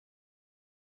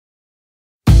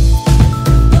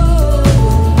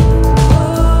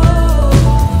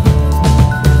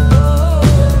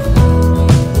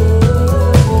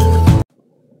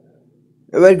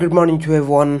Well, good morning to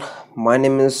everyone. My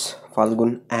name is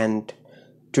Falgun, and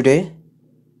today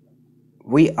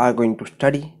we are going to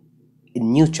study a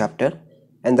new chapter,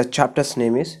 and the chapter's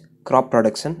name is Crop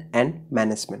Production and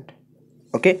Management.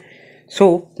 Okay,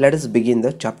 so let us begin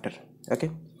the chapter.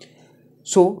 Okay,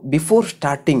 so before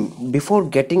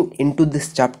getting into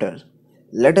this chapter,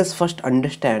 let us first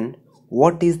understand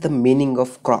what is the meaning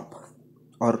of crop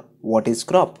or what is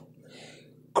crop.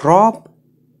 Crop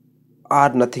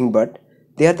are nothing but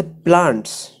they are the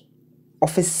plants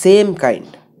of a same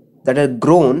kind that are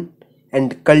grown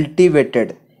and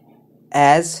cultivated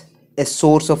as a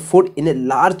source of food in a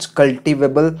large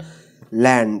cultivable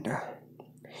land.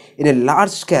 In a large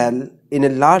scale,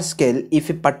 if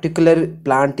a particular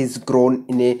plant is grown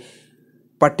in a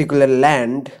particular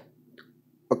land,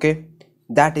 okay,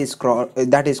 that is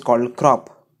called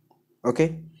crop.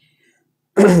 Okay,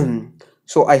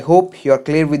 so I hope you are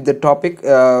clear with the topic,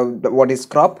 what is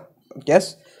crop.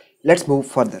 Yes, let's move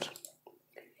further.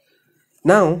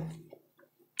 Now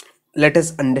let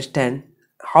us understand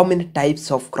how many types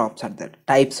of crops are there.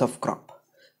 Types of crop,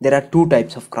 there are two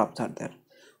types of crops are there.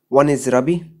 One is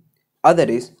rabi, other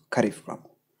is kharif crop.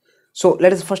 So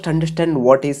let us first understand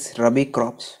what is rabi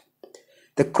crops.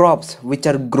 The crops which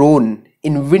are grown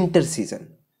in winter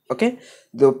season. Okay,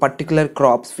 the particular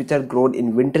crops which are grown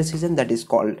in winter season, that is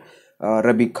called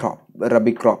rabi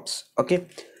crops. Okay,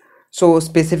 so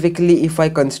specifically if I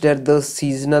consider the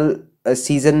season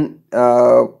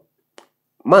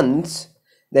months,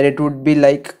 then it would be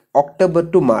like October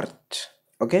to March.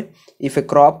 Okay, if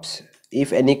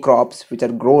any crops which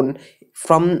are grown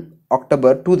from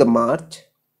October to the March,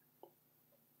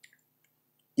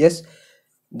 yes,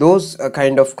 those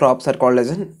kind of crops are called as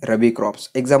an rabi crops.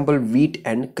 Example, wheat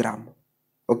and gram.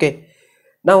 Okay,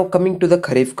 now coming to the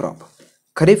kharif crop.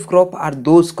 Kharif crop are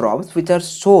those crops which are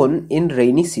sown in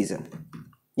rainy season.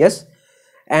 Yes,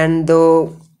 and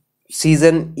the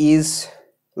season is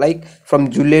like from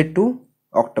July to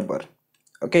October.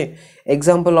 Okay,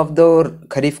 example of the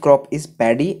kharif crop is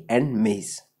paddy and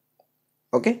maize.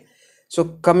 Okay, so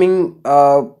coming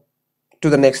to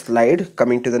the next slide.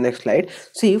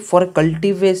 See, for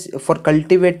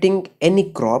cultivating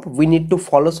any crop, we need to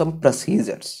follow some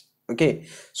procedures. Okay,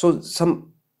 so some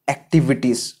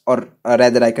activities, or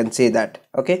rather I can say that.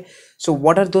 Okay, so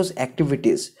what are those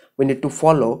activities we need to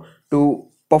follow to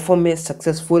perform a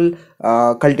successful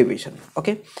cultivation?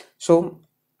 Okay, so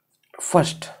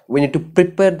first we need to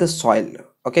prepare the soil.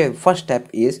 Okay, first step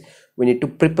is we need to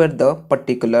prepare the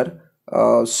particular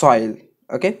soil.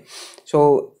 Okay,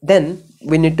 so then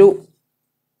we need to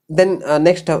then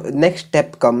next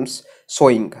step comes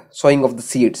sowing of the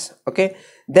seeds. Okay,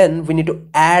 then we need to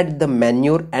add the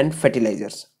manure and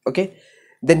fertilizers. Okay,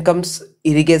 then comes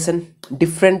irrigation.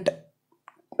 Different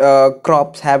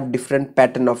crops have different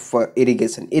pattern of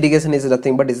irrigation is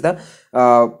nothing but is the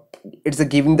it's the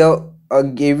giving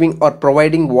or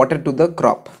providing water to the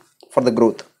crop for the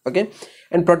growth. Okay,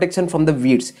 and protection from the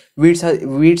weeds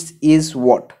is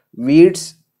what?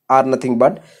 Weeds are nothing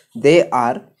but they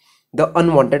are the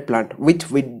unwanted plant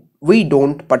which we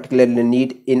don't particularly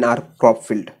need in our crop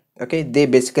field. Okay, they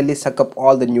basically suck up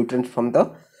all the nutrients from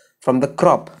the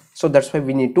crop, so that's why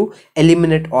we need to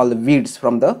eliminate all the weeds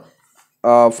from the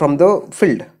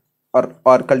field, or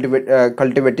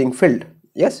cultivating field.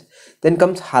 Yes, then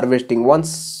comes harvesting.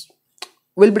 Once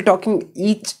we'll be talking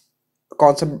each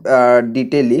concept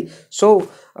detailedly, so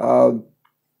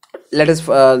let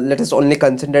us only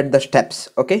consider the steps.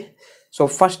 Okay, so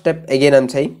first step, again I'm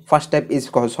saying, first step is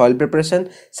called soil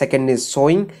preparation, second is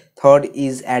sowing, third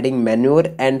is adding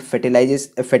manure and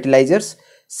fertilizers,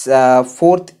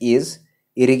 fourth is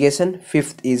irrigation,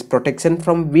 fifth is protection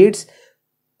from weeds,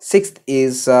 sixth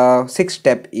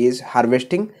step is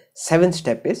harvesting, seventh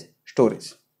step is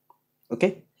storage.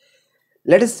 Okay,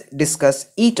 let us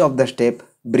discuss each of the step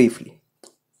briefly.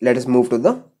 Let us move to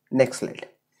the next slide.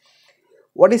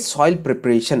 What is soil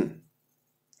preparation?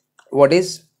 What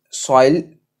is soil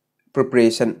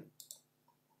preparation?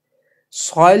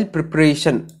 Soil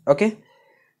preparation, okay,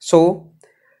 so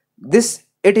this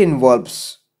it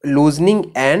involves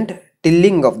loosening and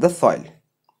tilling of the soil.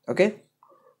 Okay,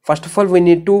 first of all we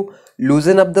need to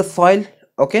loosen up the soil.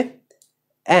 Okay,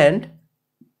 and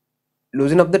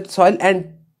loosen up the soil,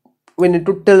 and we need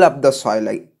to till up the soil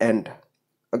and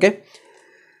okay,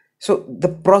 so the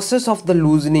process of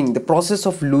loosening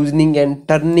and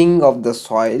turning of the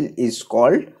soil is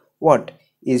called what?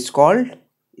 Is called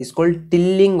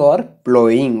tilling or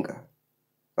plowing.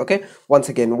 Okay, once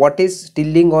again, what is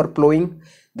tilling or plowing?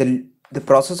 The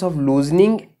process of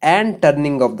loosening and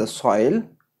turning of the soil,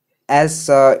 as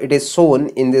it is shown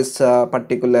in this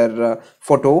particular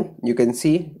photo. You can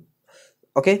see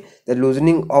Okay, the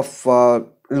loosening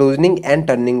and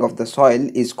turning of the soil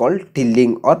is called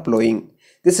tilling or plowing.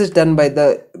 This is done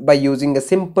by using a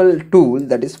simple tool,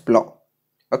 that is plow.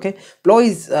 Okay, plow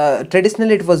is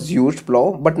traditionally it was used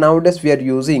plow, but nowadays we are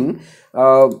using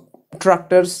uh,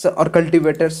 tractors or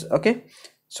cultivators. Okay,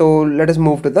 so let us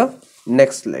move to the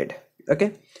next slide.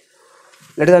 Okay,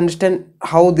 let us understand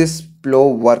how this plow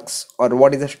works, or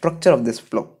what is the structure of this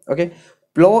plow. Okay,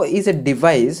 plow is a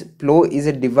device.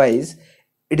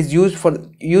 It is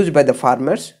used by the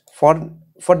farmers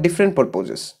for different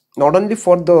purposes, not only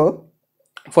for the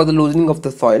loosening of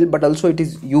the soil, but also it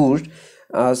is used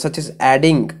such as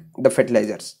adding the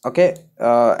fertilizers. Okay,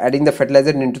 adding the fertilizer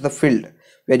into the field.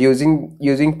 We are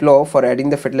using plow for adding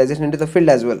the fertilizers into the field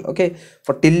as well. Okay,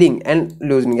 for tilling and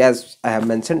loosening, as I have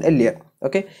mentioned earlier.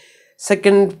 Okay,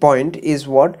 second point is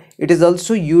what it is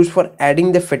also used for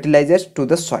adding the fertilizers to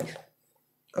the soil.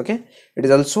 Okay, it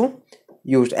is also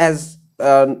used as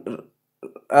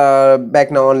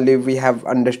back now only we have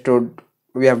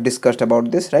discussed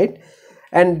about this, right?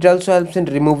 And it also helps in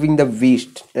removing the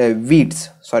weeds,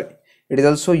 sorry, it is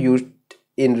also used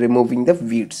in removing the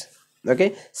weeds.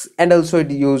 Okay, and also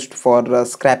it is used for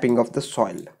scraping of the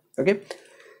soil. Okay,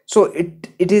 so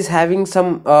it is having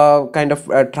some kind of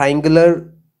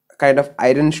triangular kind of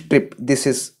iron strip. This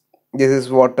is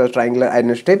what a triangular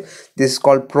iron strip. This is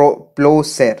called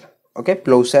plowshare. Okay,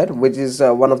 plowshare, which is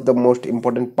one of the most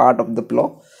important part of the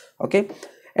plow. Okay,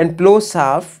 and plow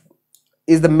shaft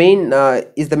is the main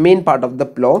part of the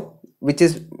plow, which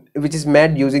is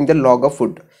made using the log of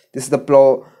wood. This is the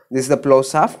plow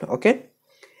shaft. Okay,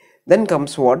 then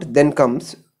comes what then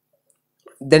comes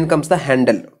the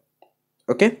handle.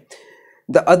 Okay,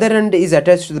 the other end is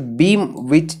attached to the beam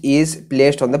which is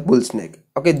placed on the bull's neck.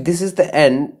 Okay, this is the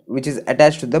end which is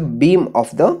attached to the beam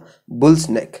of the bull's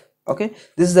neck. Okay,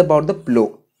 this is about the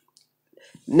plow.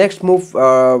 Next, move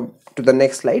to the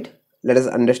next slide. Let us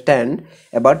understand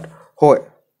about hoe.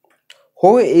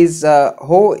 Hoe is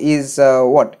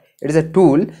what? It is a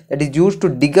tool that is used to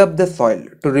dig up the soil,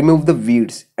 to remove the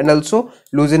weeds, and also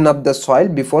loosen up the soil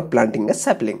before planting a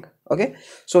sapling. Okay,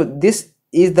 so this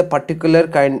is the particular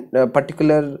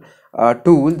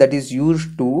tool that is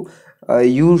used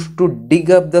to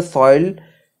dig up the soil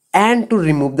and to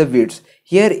remove the weeds.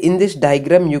 Here in this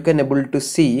diagram you can able to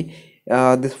see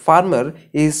this farmer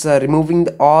is removing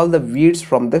all the weeds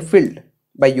from the field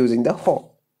by using the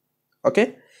hoe.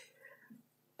 Okay,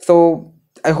 so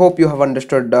I hope you have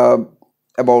understood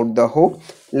about the hoe.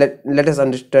 Let us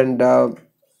understand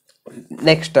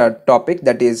next topic,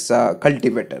 that is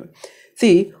cultivator.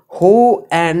 See, hoe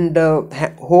and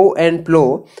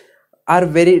plow are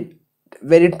very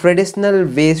traditional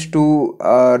ways to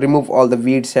remove all the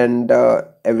weeds and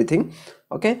everything.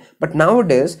 Okay, but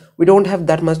nowadays we don't have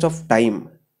that much of time.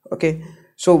 Okay,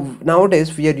 so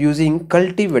nowadays we are using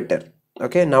cultivator.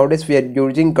 Okay, nowadays we are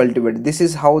using cultivator. This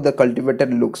is how the cultivator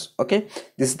looks. Okay,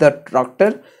 this is the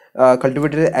tractor.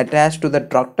 Cultivator is attached to the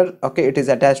tractor. Okay, it is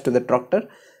attached to the tractor.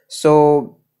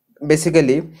 So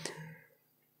basically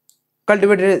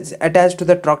cultivator is attached to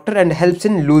the tractor and helps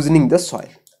in loosening the soil.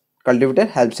 Cultivator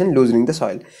helps in loosening the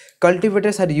soil.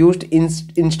 Cultivators are used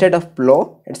instead of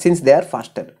plow, and since they are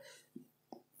faster.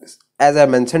 As I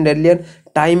mentioned earlier,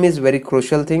 time is very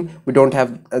crucial thing. We don't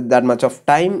have that much of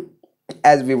time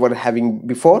as we were having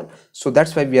before, so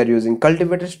that's why we are using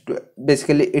cultivators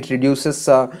basically it reduces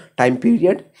time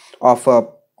period of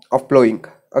plowing.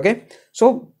 Okay,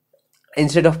 so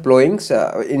instead of plow,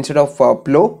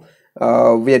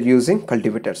 we are using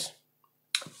cultivators.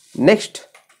 Next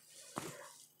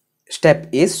step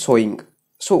is sowing.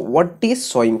 So what is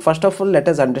sowing? First of all, let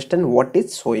us understand what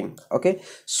is sowing. Okay,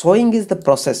 sowing is the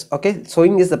process. Okay,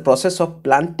 sowing is the process of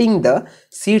planting the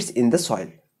seeds in the soil.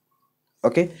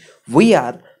 Okay, we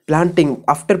are planting,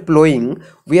 after plowing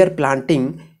we are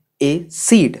planting a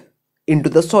seed into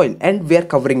the soil and we are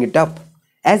covering it up.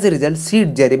 As a result,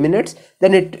 seed germinates,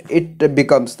 then it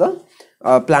becomes the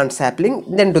plant sapling,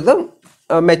 then to the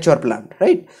mature plant,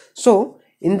 right? So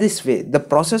in this way, the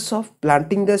process of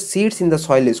planting the seeds in the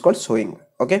soil is called sowing.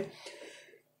 Okay,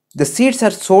 the seeds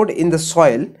are sowed in the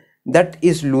soil that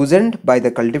is loosened by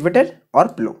the cultivator or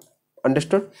plow.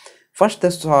 Understood? First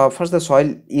the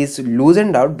soil is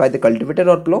loosened out by the cultivator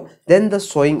or plow, then the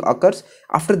sowing occurs.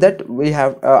 After that, we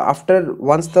have after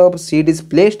once the seed is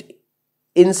placed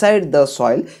inside the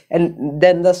soil, and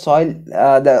then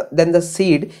the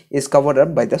seed is covered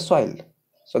up by the soil.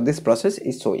 So this process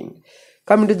is sowing.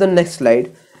 Coming to the next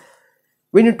slide,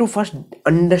 we need to first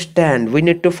understand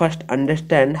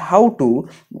how to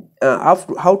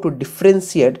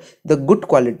differentiate the good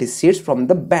quality seeds from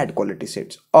the bad quality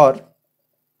seeds, or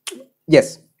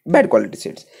yes, bad quality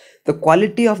seeds. The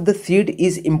quality of the seed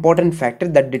is important factor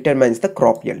that determines the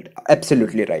crop yield.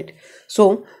 Absolutely right.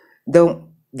 So the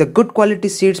the good quality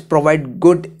seeds provide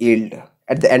good yield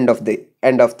at the end of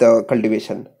the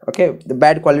cultivation. Okay, the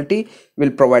bad quality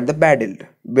will provide the bad yield,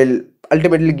 will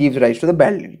ultimately give rise to the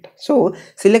bad yield. So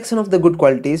selection of the good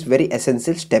quality is very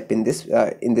essential step in this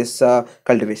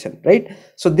cultivation, right?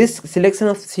 So this selection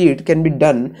of seed can be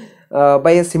done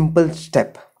by a simple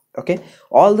step. Okay,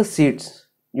 all the seeds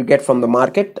you get from the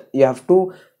market, you have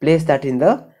to place that in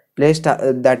the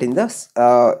that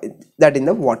in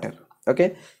the water.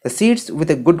 Okay, the seeds with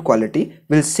a good quality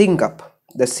will sink up.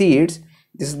 The seeds,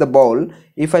 this is the bowl.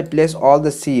 If I place all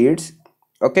the seeds,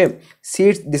 okay,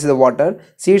 seeds, this is the water,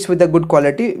 seeds with a good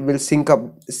quality will sink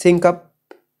up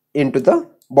into the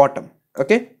bottom.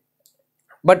 Okay,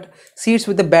 but seeds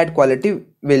with the bad quality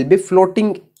will be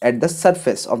floating at the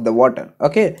surface of the water.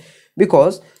 Okay,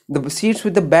 because the seeds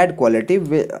with the bad quality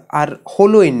are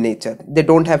hollow in nature. They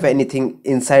don't have anything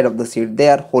inside of the seed, they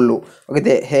are hollow. Okay,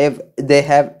 they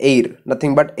have air,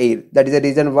 nothing but air. That is the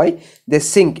reason why they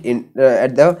sink in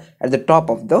at the top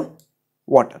of the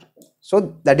water.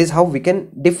 So that is how we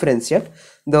can differentiate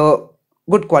the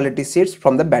good quality seeds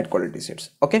from the bad quality seeds.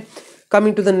 Okay,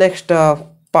 coming to the next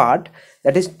part,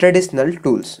 that is traditional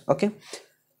tools. Okay,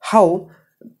 how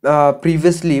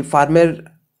previously farmer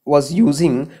was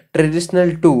using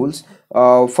traditional tools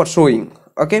for sowing.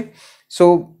 Okay,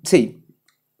 so see,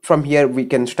 from here we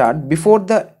can start. Before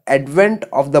the advent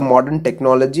of the modern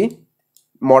technology,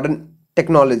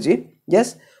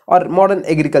 yes, or modern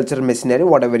agricultural machinery,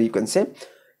 whatever you can say,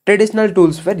 traditional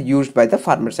tools were used by the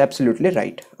farmers. Absolutely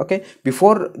right. Okay,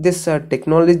 before this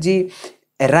technology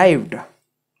arrived,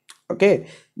 okay,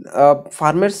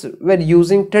 farmers were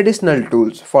using traditional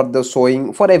tools for the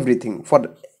sowing, for everything,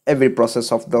 for every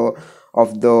process of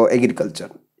the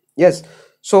agriculture. Yes,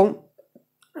 so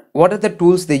what are the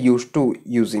tools they used to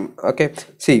using? Okay,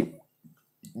 see,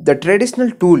 the traditional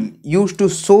tool used to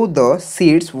sow the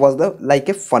seeds was the like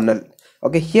a funnel.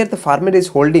 Okay, here the farmer is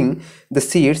holding the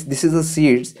seeds, this is the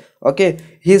seeds. Okay,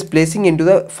 he is placing into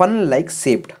the funnel like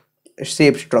shape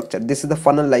structure. This is the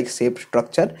funnel like shape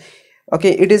structure.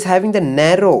 Okay, it is having the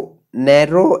narrow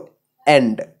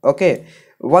end. Okay,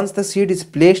 once the seed is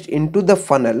placed into the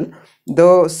funnel,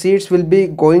 the seeds will be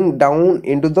going down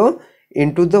into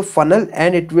the funnel,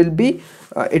 and it will be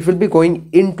going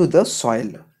into the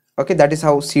soil. Okay, that is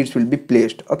how seeds will be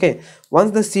placed. Okay, once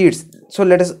the seeds, so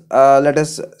let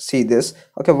us see this.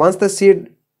 Okay, once the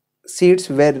seeds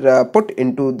were put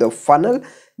into the funnel,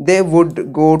 they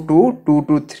would go to 2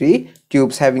 to 3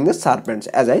 tubes having the sharp ends,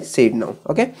 as I said now.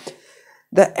 Okay,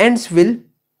 the ends will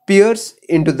pierce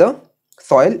into the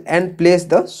soil and place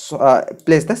the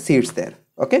seeds there.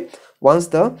 Okay, once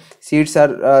the seeds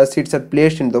are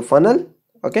placed in the funnel,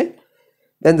 okay,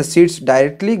 then the seeds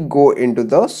directly go into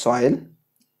the soil.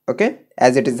 Okay,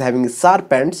 as it is having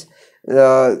sharp ends,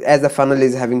 as the funnel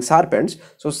is having sharp ends,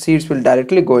 so seeds will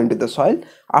directly go into the soil.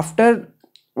 After,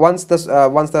 once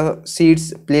the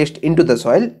seeds placed into the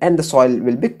soil, and the soil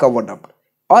will be covered up,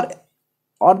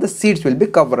 or the seeds will be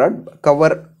covered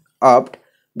up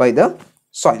by the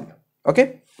soil.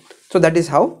 Okay, so that is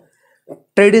how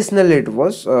traditionally it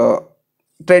was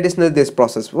traditionally this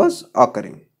process was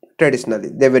occurring. Traditionally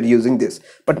they were using this,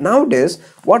 but nowadays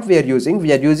what we are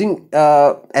using,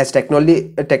 as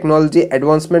technology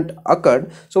advancement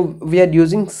occurred, so we are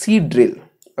using seed drill.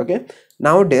 Okay,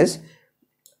 nowadays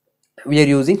we are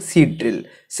using seed drill.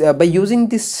 So by using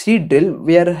this seed drill,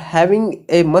 we are having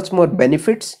a much more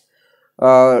benefits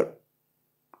uh,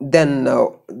 than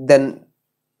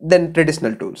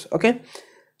traditional tools. Okay,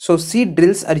 so seed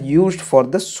drills are used for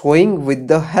the sowing with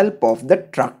the help of the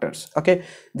tractors. Okay,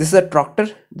 this is a tractor,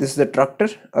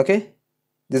 okay,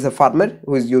 this is a farmer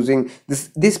who is using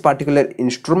this particular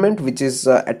instrument, which is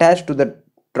attached to the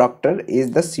tractor, is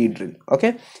the seed drill.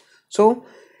 Okay, so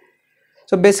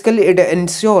basically it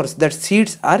ensures that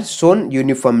seeds are sown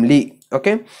uniformly.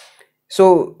 Okay,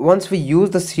 so once we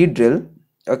use the seed drill,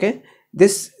 okay,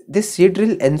 this seed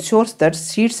drill ensures that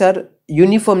seeds are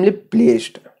uniformly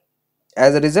placed.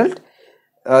 As a result,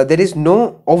 there is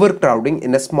no overcrowding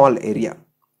in a small area.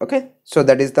 Okay, so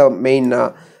that is the main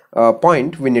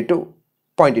point we need to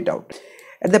point it out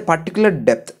at the particular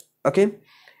depth. Okay,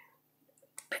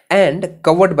 and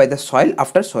covered by the soil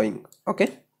after sowing.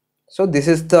 Okay, so this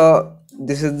is the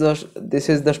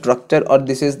structure, or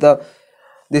this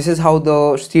is how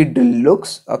the seed drill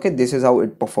looks. Okay, this is how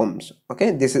it performs.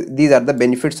 Okay, these are the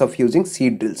benefits of using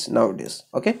seed drills nowadays.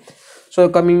 Okay, so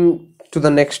coming to the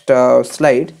next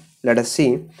slide, let us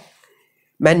see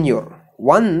manure.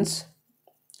 Once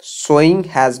sowing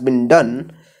has been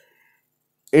done,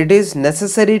 it is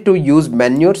necessary to use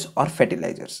manures or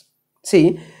fertilizers.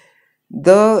 See,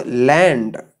 the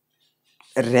land,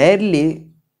 rarely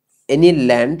any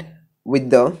land with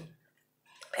the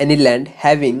any land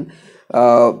having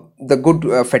the good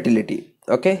fertility,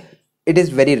 okay, it is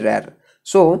very rare.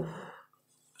 So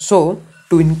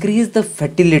to increase the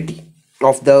fertility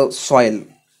of the soil,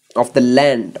 of the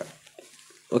land,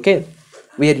 okay,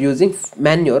 we are using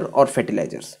manure or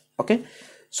fertilizers, okay.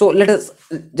 So let us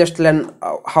just learn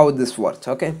how this works,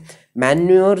 okay.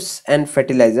 Manures and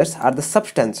fertilizers are the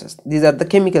substances, these are the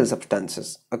chemical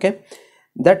substances, okay,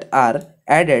 that are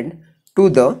added to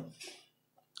the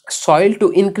soil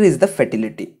to increase the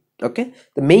fertility, okay.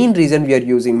 The main reason we are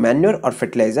using manure or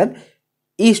fertilizer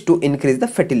is to increase the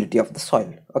fertility of the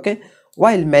soil, okay.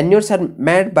 While manures are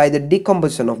made by the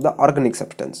decomposition of the organic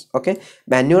substance, okay,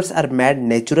 manures are made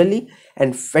naturally,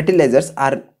 and fertilizers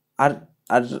are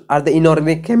the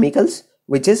inorganic chemicals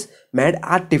which is made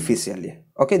artificially,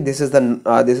 okay. This is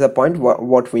the point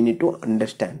what we need to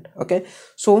understand, okay.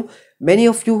 So many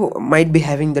of you might be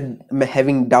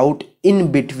having doubt in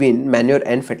between manure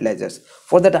and fertilizers.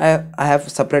 For that I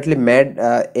have separately made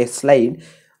a slide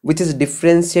which is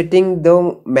differentiating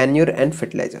the manure and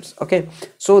fertilizers, okay.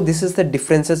 So this is the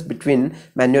differences between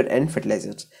manure and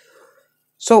fertilizers.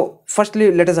 So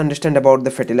firstly, let us understand about the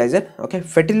fertilizer, okay.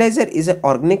 Fertilizer is an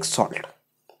organic salt,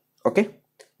 okay.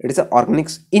 It is a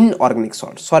inorganic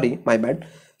salt, sorry, my bad.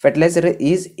 Fertilizer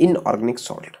is inorganic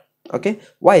salt, okay.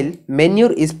 While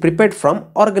manure is prepared from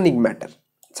organic matter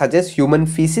such as human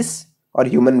feces or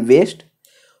human waste,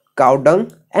 cow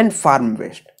dung and farm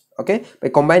waste, okay. By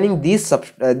combining these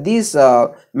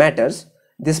matters,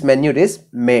 this manure is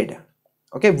made,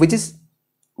 okay, which is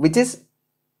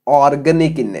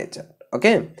organic in nature,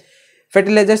 okay.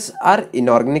 Fertilizers are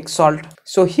inorganic salt.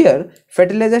 So here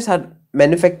fertilizers are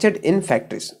manufactured in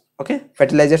factories, okay.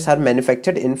 Fertilizers are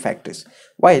manufactured in factories,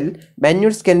 while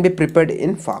manures can be prepared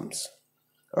in farms,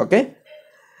 okay.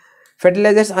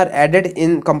 Fertilizers are added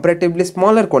in comparatively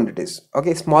smaller quantities,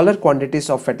 okay. Smaller quantities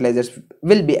of fertilizers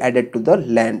will be added to the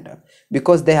land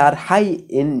because they are high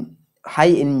in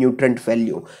nutrient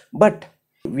value, but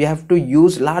we have to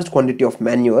use large quantity of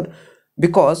manure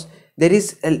because there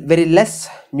is a very less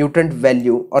nutrient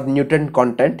value or nutrient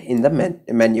content in the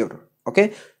manure,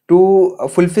 okay. To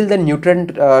fulfill the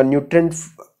nutrient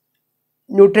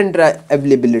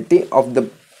availability of the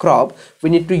crop, we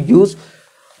need to use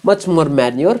much more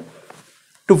manure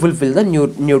to fulfill the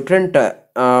nutrient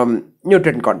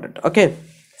content, okay.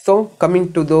 So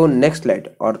coming to the next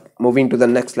slide, or moving to the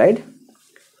next slide,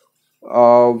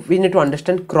 we need to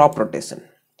understand crop rotation.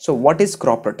 So what is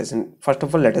crop rotation? First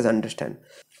of all, let us understand.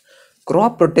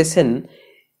 Crop rotation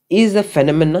is a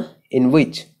phenomena in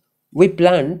which we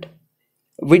do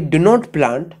not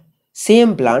plant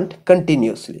same plant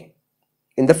continuously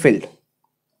in the field,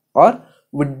 or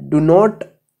we do not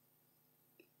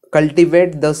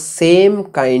cultivate the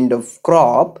same kind of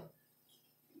crop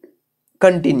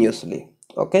continuously,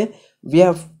 okay. We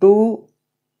have to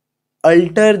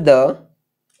alter the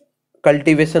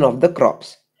cultivation of the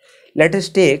crops. Let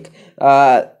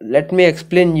me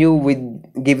explain you with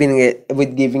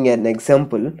giving an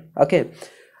example, okay.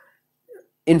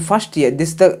 In first year,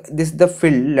 this is the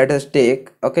field, let us take,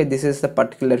 okay. This is the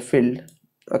particular field,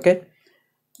 okay.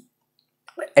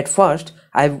 At first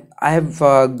I have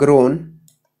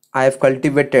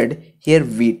cultivated here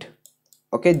wheat,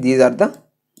 okay. These are the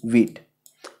wheat,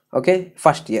 okay.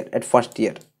 First year,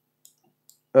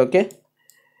 okay.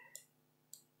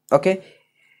 Okay,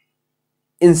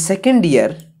 in second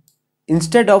year,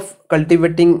 instead of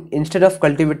cultivating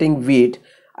wheat,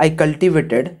 I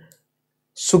cultivated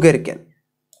sugarcane,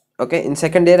 okay. In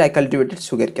second year I cultivated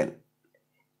sugarcane.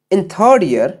 In third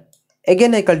year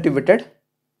again I cultivated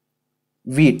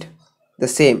wheat, the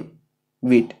same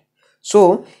wheat.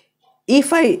 So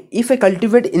if I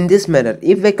cultivate in this manner,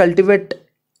 if I cultivate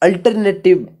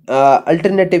alternative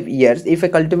years, if I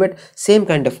cultivate same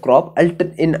kind of crop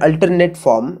in alternate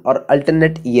form or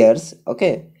alternate years,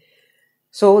 okay,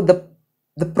 so the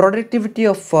productivity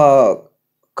of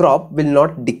crop will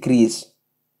not decrease,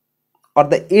 or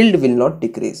the yield will not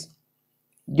decrease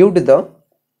due to the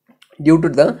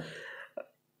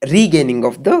regaining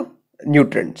of the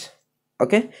nutrients,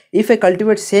 okay. If I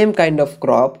cultivate same kind of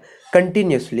crop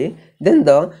continuously, then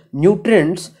the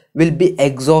nutrients will be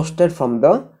exhausted from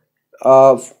the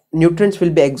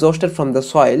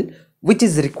soil, which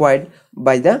is required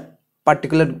by the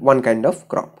particular one kind of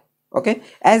crop, okay.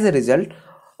 As a result,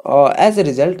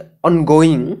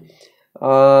 ongoing,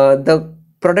 the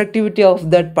productivity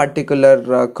of that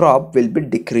particular crop will be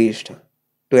decreased.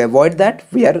 To avoid that,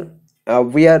 we are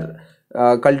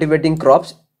cultivating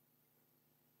crops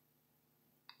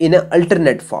in an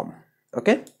alternate form.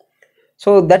 Okay,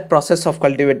 so that process of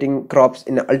cultivating crops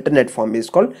in an alternate form is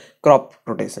called crop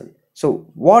rotation. So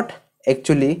what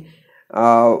actually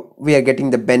we are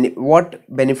getting what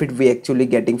benefit we actually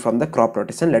getting from the crop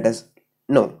rotation, let us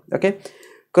know. Okay,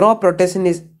 crop rotation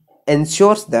is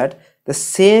ensures that the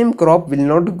same crop will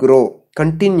not grow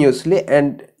continuously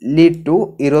and lead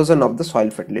to erosion of the soil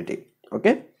fertility.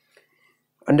 Okay,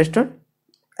 understood?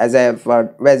 As I have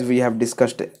as we have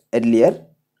discussed earlier,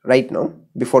 right now,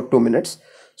 before 2 minutes.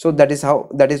 So that is how,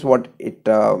 that is what it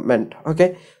meant.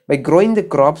 Okay, by growing the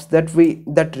crops that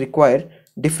require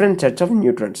different sets of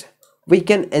nutrients, we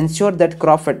can ensure that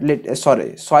crop fertility,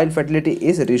 soil fertility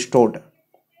is restored.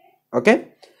 Okay,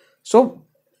 so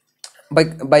by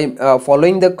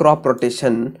following the crop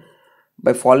rotation,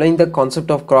 by following the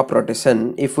concept of crop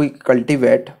rotation, if we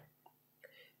cultivate,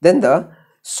 then the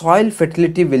soil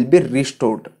fertility will be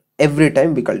restored every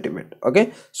time we cultivate.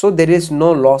 Okay, so there is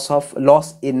no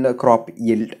loss in crop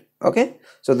yield. Okay,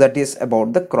 so that is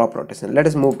about the crop rotation. Let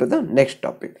us move to the next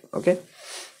topic. Okay,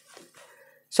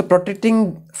 so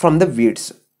protecting from the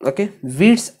weeds. Okay,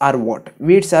 weeds are what?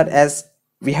 Weeds are, as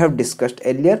we have discussed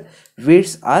earlier,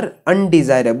 weeds are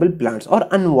undesirable plants or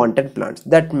unwanted plants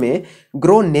that may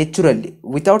grow naturally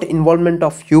without involvement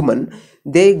of human.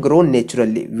 They grow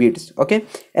naturally, weeds. Okay,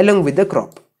 along with the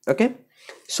crop. Okay,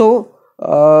 so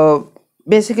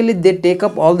basically they take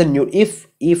up all the new,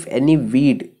 if any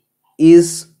weed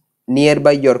is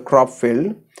nearby your crop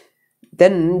field,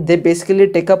 then they basically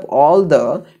take up all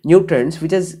the nutrients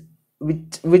which is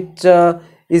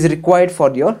required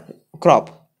for your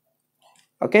crop.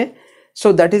 Okay,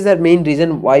 so that is the main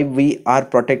reason why we are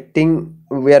protecting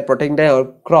our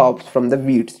crops from the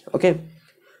weeds. Okay,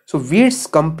 so weeds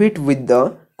compete with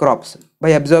the crops by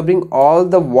absorbing all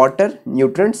the water,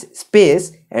 nutrients,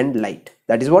 space and light.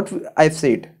 That is what I've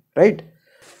said, right?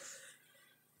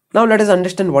 Now let us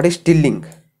understand what is tilling.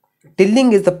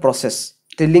 Tilling is the process.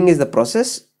 Tilling is the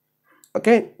process,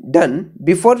 okay, done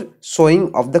before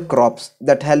sowing of the crops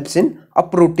that helps in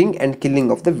uprooting and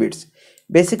killing of the weeds.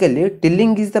 Basically,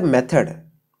 tilling is the method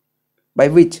by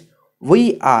which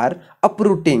we are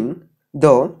uprooting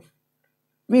the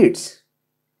weeds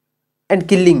and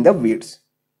killing the weeds.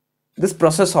 This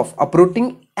process of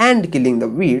uprooting and killing the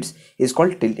weeds is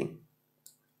called tilling.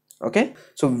 Okay,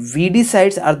 so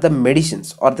weedicides are the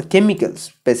medicines or the chemicals,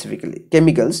 specifically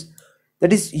chemicals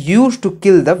that is used to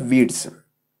kill the weeds.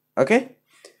 Okay,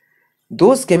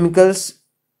 those chemicals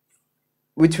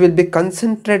which will be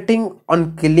concentrating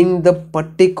on killing the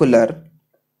particular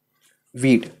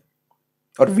weed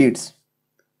or weeds,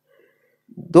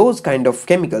 those kind of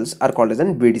chemicals are called as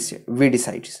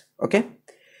weedicides. Okay,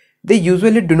 they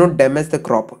usually do not damage the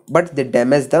crop, but they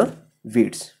damage the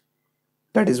weeds.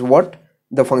 That is what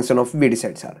the function of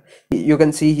weedicides are. You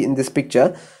can see in this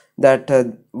picture that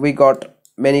we got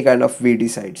many kind of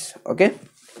weedicides. Okay,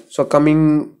 so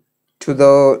coming to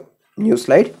the new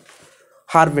slide,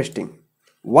 harvesting.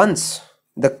 Once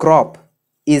the crop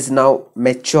is now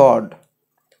matured,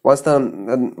 once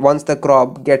the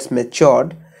crop gets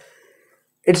matured,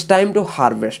 it's time to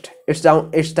harvest. It's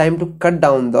time to cut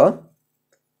down the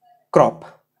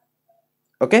crop.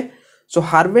 Okay, so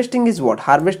harvesting is what?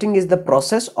 Harvesting is the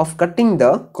process of cutting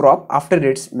the crop after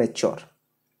it's mature.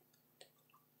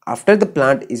 After the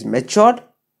plant is matured,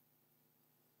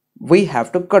 we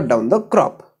have to cut down the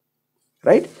crop,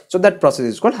 right? So that process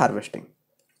is called harvesting.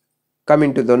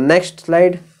 Coming to the next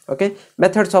slide. Okay,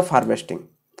 methods of harvesting.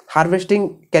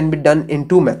 Harvesting can be done in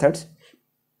two methods.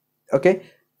 Okay,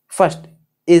 first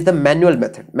is the manual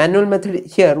method. Manual method,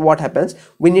 here what happens,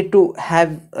 we need to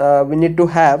have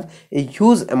a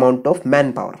huge amount of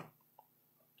manpower.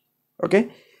 Okay,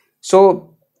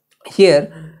 so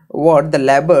here what the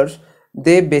laborers,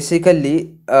 they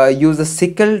basically use the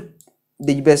sickle.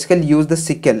 They basically use the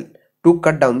sickle to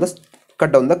cut down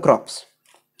the crops,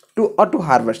 to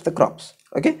harvest the crops.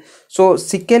 Okay, so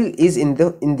sickle is in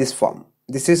this form.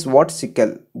 This is what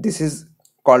sickle, this is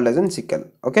called as a sickle.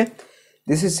 Okay,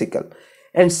 this is sickle.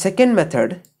 And second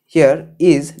method here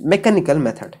is mechanical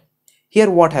method. Here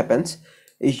what happens,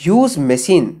 use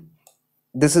machine.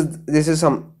 This is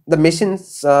some, the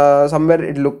machines somewhere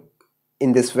it look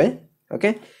in this way.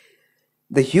 Okay,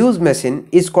 the use machine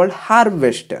is called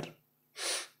harvester.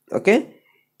 Okay,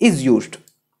 is used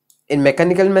in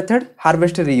mechanical method.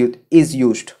 Harvester is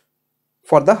used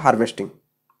for the harvesting.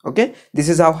 Okay, this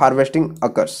is how harvesting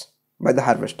occurs, by the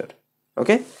harvester.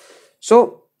 Okay,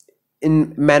 so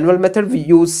in manual method we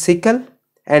use sickle,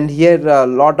 and here a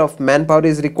lot of manpower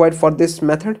is required for this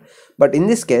method. But in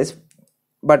this case,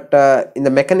 in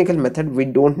the mechanical method we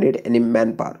don't need any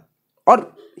manpower or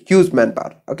huge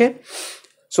manpower. Okay,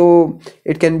 So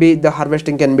it can be, the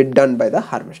harvesting can be done by the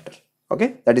harvester.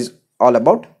 Okay, that is all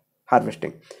about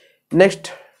harvesting.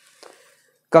 Next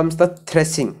comes the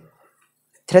threshing.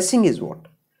 Threshing is what?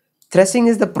 Threshing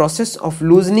is the process of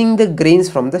loosening the grains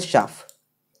from the chaff.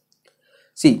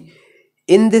 See,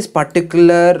 in this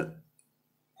particular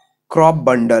crop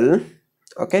bundle,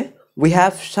 okay, we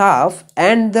have chaff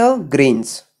and the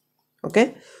grains.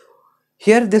 Okay,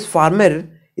 here this farmer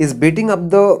is beating up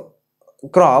the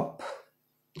crop,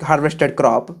 harvested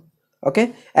crop.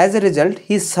 Okay, as a result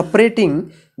he is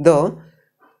separating the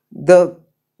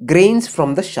grains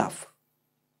from the chaff.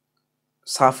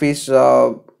 Chaff is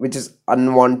which is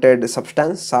unwanted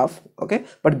substance, chaff. Okay,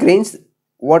 but grains,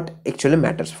 what actually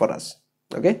matters for us.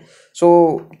 Okay,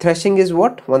 so threshing is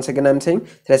what? Once again I'm saying,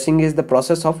 threshing is the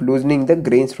process of loosening the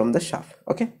grains from the chaff.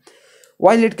 Okay,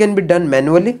 while it can be done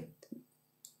manually,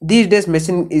 these days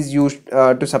machine is used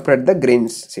to separate the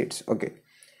grains seeds. Okay,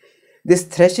 this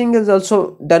threshing is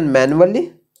also done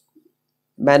manually,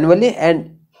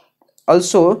 and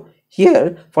also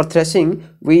here for threshing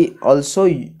we also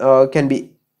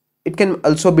it can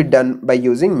also be done by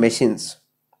using machines.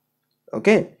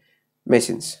 Okay,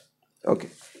 machines. Okay,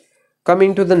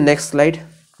 coming to the next slide,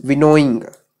 winnowing.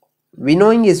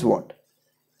 Winnowing is what?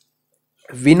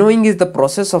 Winnowing is the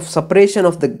process of separation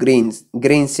of the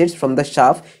grain seeds from the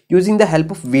chaff using the help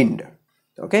of wind.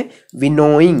 Okay,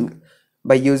 winnowing,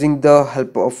 by using the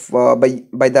help of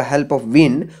by the help of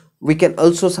wind, we can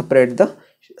also separate the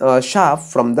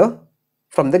chaff from the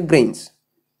grains.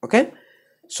 Okay,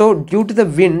 so due to the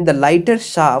wind, the lighter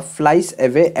chaff flies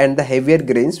away and the heavier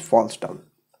grains falls down,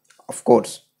 of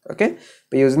course. Okay,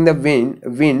 by using the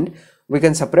wind we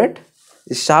can separate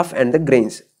the chaff and the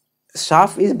grains.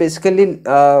 Chaff is basically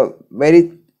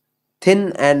very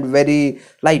thin and very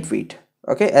lightweight.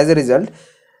 Okay, as a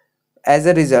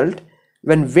result,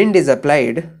 when wind is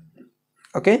applied,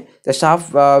 okay, the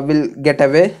chaff will get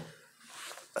away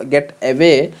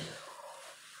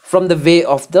from the way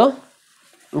of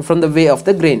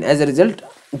the grain. As a result,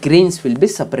 grains will be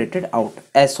separated out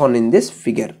as shown in this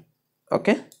figure.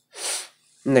 Okay,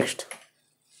 next,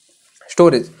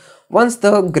 storage. Once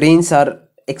the grains are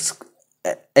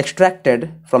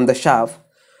extracted from the chaff,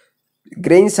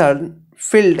 grains are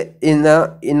filled in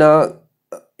a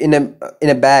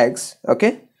bags.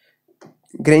 Okay,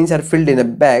 grains are filled in a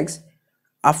bags.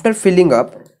 After filling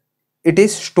up, it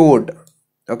is stored.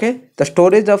 Okay, the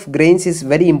storage of grains is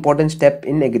very important step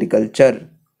in agriculture.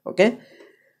 Okay,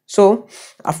 so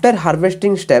after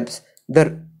harvesting steps,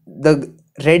 the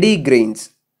ready grains,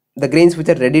 the grains which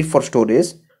are ready for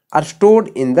storage, are stored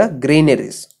in the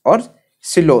granaries or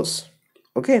silos.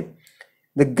 Okay,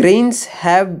 the grains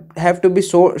have to be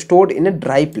stored in a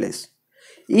dry place.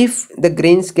 If the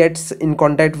grains gets in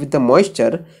contact with the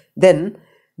moisture, then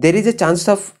there is a chances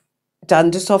of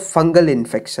fungal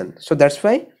infection. So that's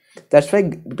why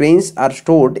grains are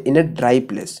stored in a dry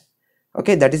place.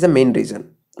 Okay, that is the main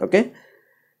reason. Okay,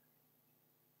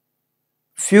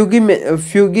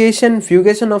 fugation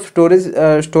of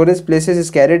storage places is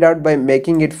carried out by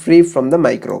making it free from the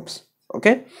microbes.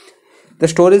 Okay, the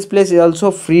storage place is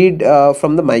also freed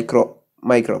from the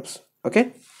microbes.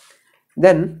 Okay,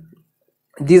 then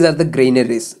these are the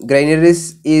granaries.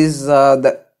 Granaries are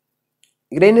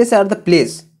the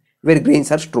place where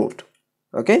grains are stored.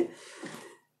 Okay,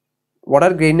 what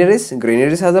are granaries?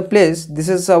 Granaries are the place. This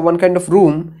is one kind of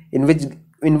room in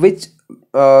which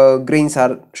grains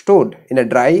are stored in a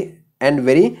dry and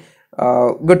very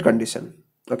good condition.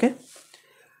 Okay,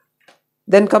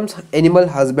 then comes animal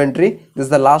husbandry. This is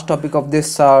the last topic of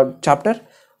this chapter.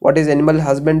 What is animal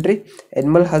husbandry?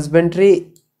 Animal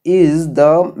husbandry is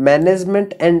the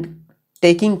management and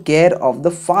taking care of the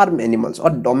farm animals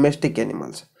or domestic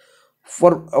animals.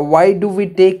 For why do we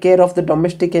take care of the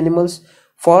domestic animals?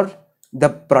 For the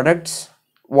products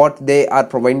what they are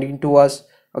providing to us.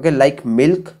 Okay, like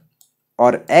milk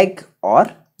or egg or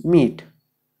meat.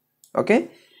 Okay,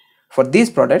 for these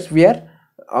products we are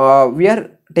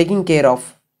taking care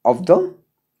of the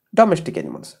domestic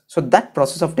animals. So that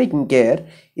process of taking care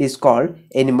is called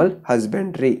animal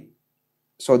husbandry.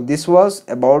 So this was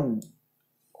about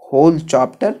whole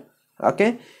chapter.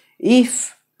 Okay,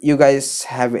 if you guys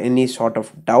have any sort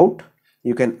of doubt,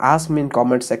 you can ask me in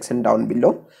comment section down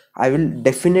below. I will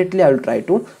try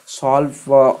to solve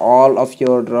all of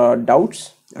your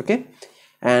doubts. Okay,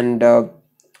 and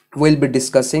we'll be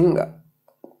discussing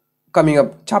coming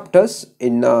up chapters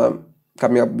in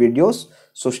coming up videos.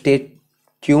 So stay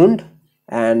tuned,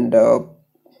 and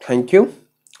thank you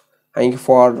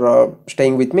for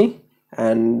staying with me,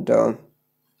 and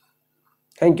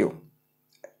thank you.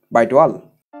 Bye to all.